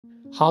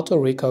how to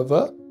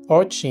recover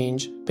or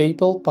change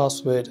PayPal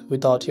password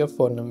without your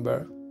phone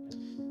number.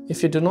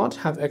 If you do not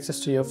have access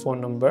to your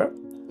phone number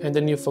and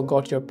then you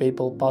forgot your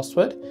PayPal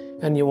password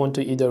and you want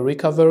to either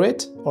recover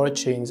it or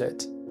change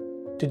it.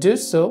 To do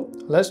so,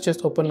 let's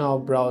just open our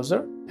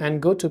browser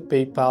and go to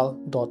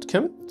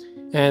paypal.com,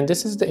 and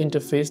this is the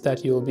interface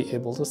that you will be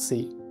able to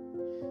see.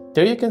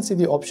 There you can see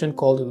the option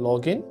called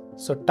login,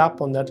 so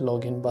tap on that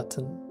login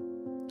button.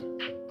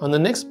 On the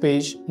next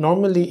page,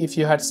 normally if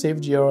you had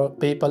saved your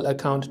PayPal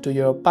account to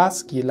your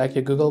passkey like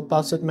your Google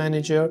Password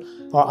Manager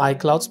or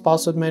iCloud's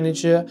Password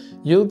Manager,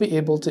 you'll be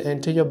able to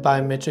enter your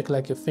biometric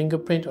like your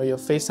fingerprint or your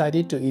Face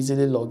ID to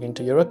easily log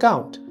into your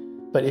account.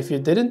 But if you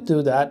didn't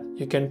do that,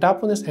 you can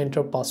tap on this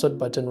enter password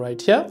button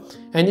right here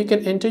and you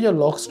can enter your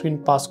lock screen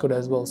passcode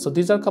as well. So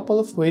these are a couple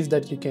of ways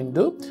that you can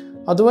do.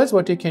 Otherwise,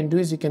 what you can do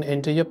is you can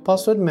enter your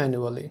password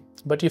manually,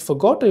 but you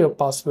forgot your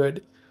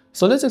password.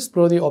 So let's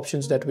explore the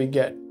options that we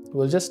get.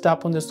 We'll just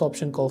tap on this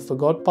option called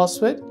forgot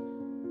password,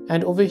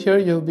 and over here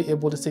you'll be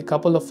able to see a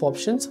couple of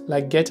options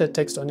like get a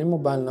text on your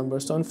mobile number.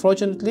 So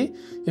unfortunately,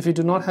 if you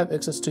do not have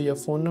access to your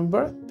phone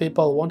number,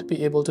 PayPal won't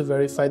be able to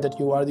verify that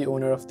you are the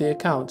owner of the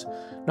account.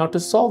 Now to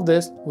solve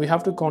this, we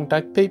have to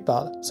contact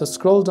PayPal. So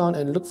scroll down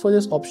and look for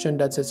this option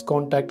that says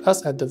contact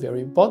us at the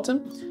very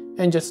bottom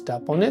and just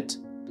tap on it.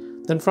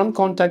 Then from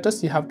contact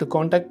us, you have to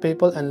contact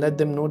PayPal and let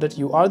them know that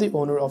you are the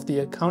owner of the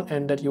account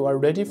and that you are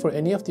ready for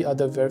any of the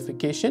other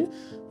verification,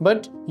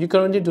 but you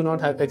currently do not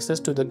have access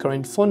to the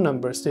current phone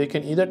number. So you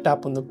can either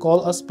tap on the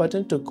call us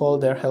button to call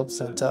their help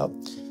center.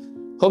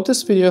 Hope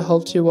this video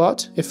helped you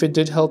out. If it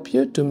did help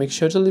you, do make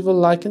sure to leave a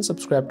like and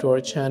subscribe to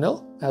our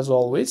channel. As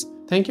always,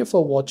 thank you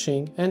for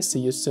watching and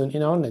see you soon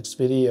in our next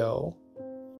video.